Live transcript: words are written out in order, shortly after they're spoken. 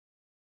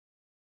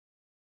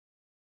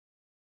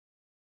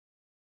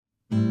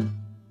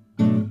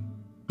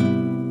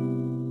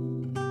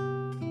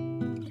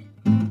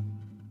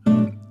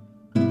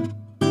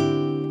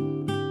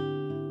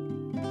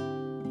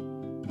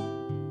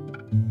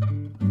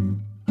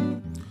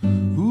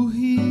O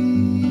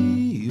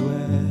Rio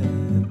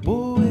é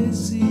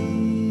poesia,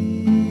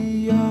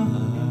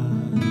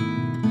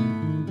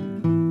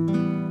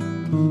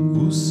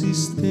 o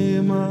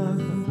sistema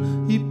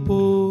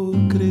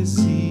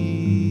hipocrisia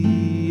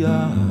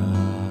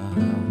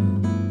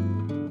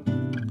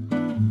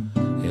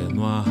é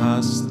no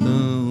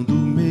arrastão do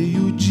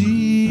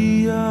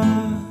meio-dia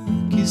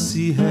que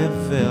se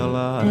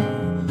revela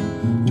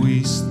o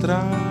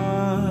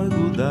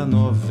estrago da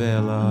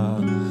novela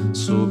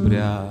sobre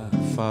a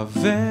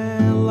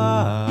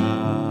favela,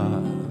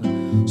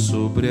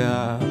 sobre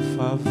a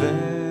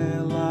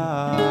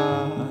favela.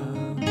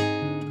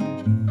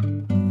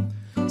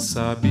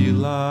 Sabe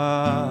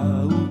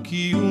lá o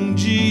que um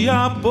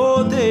dia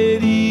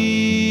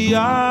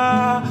poderia,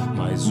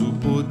 mas o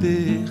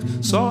poder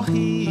só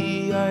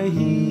ria e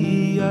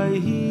ria e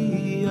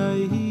ria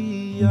e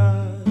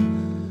ria.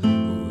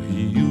 O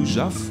Rio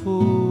já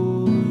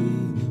foi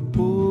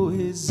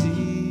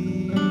poesia.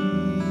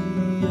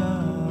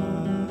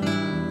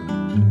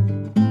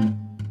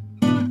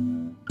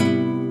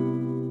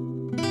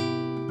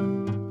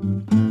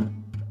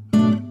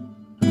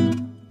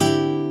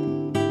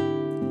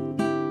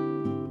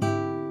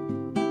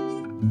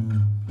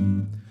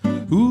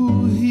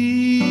 O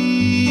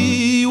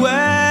Rio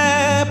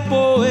é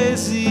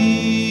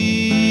poesia,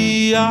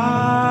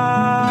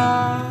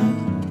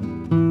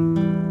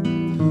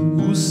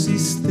 o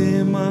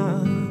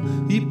sistema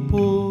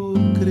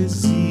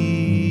hipocrisia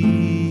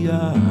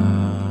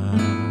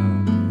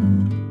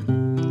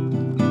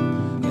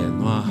é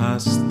no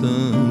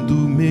arrastão do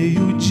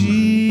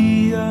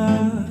meio-dia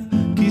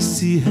que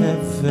se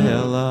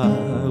revela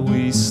o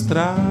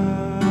estrago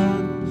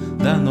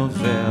da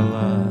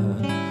novela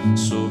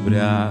sobre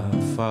a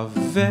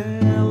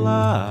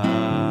favela,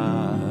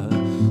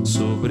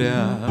 sobre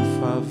a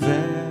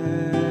favela.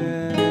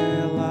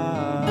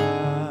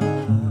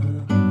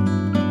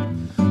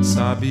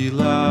 Sabe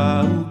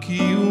lá o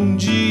que um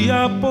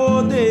dia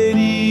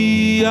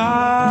poderia,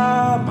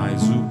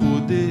 mas o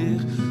poder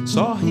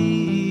só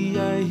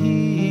ria e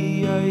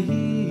ria e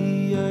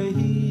ria e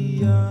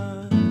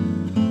ria.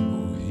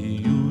 O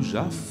Rio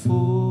já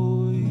foi